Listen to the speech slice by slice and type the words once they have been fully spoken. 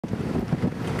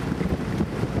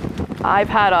I've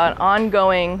had an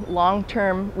ongoing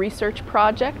long-term research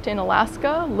project in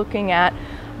Alaska looking at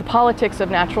the politics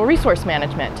of natural resource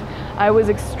management. I was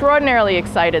extraordinarily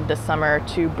excited this summer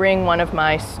to bring one of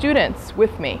my students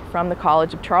with me from the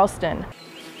College of Charleston.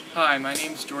 Hi, my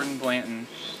name's Jordan Blanton,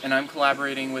 and I'm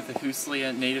collaborating with the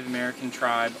Huslia Native American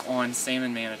tribe on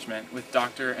salmon management with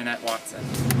Dr. Annette Watson.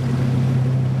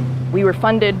 We were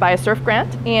funded by a surf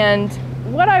grant, and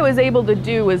what I was able to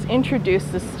do was introduce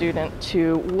the student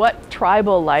to what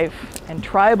tribal life and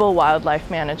tribal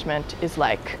wildlife management is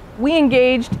like. We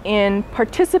engaged in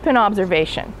participant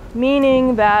observation,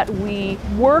 meaning that we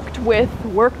worked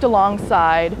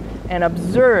alongside, and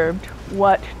observed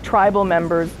what tribal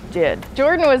members did.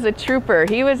 Jordan was a trooper.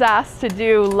 He was asked to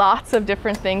do lots of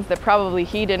different things that probably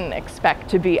he didn't expect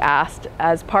to be asked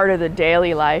as part of the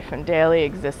daily life and daily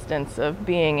existence of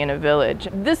being in a village.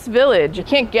 This village, you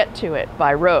can't get to it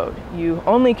by road. You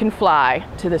only can fly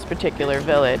to this particular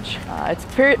village. It's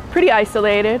pretty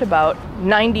isolated. About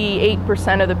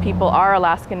 98% of the people are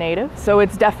Alaska Native, so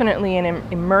it's definitely an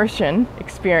immersion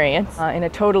experience in a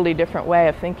totally different way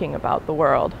of thinking about the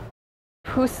world.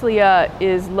 Huslia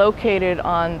is located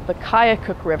on the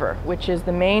Kayakuk River, which is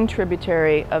the main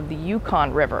tributary of the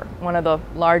Yukon River, one of the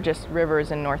largest rivers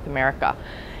in North America.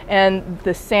 And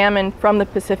the salmon from the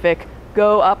Pacific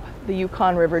go up the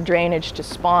Yukon River Drainage to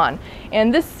spawn.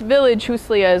 And this village,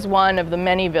 Huslia, is one of the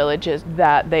many villages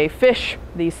that they fish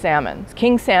these salmon.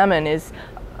 King salmon is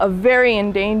a very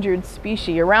endangered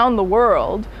species around the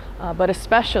world, but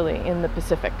especially in the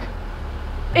Pacific.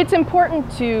 It's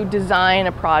important to design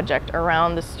a project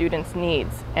around the students'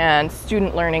 needs and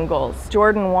student learning goals.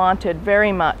 Jordan wanted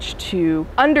very much to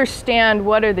understand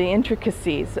what are the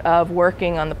intricacies of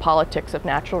working on the politics of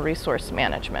natural resource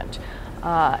management.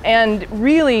 And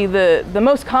really the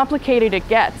most complicated it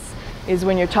gets is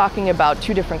when you're talking about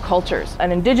two different cultures.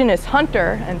 An indigenous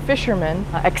hunter and fisherman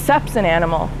accepts an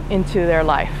animal into their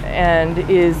life and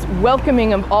is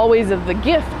welcoming always of the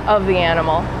gift of the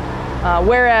animal.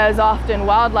 Whereas often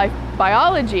wildlife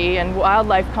biology and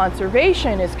wildlife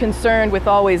conservation is concerned with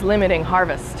always limiting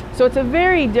harvest. So it's a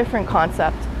very different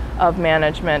concept of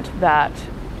management that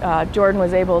Jordan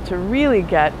was able to really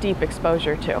get deep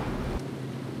exposure to.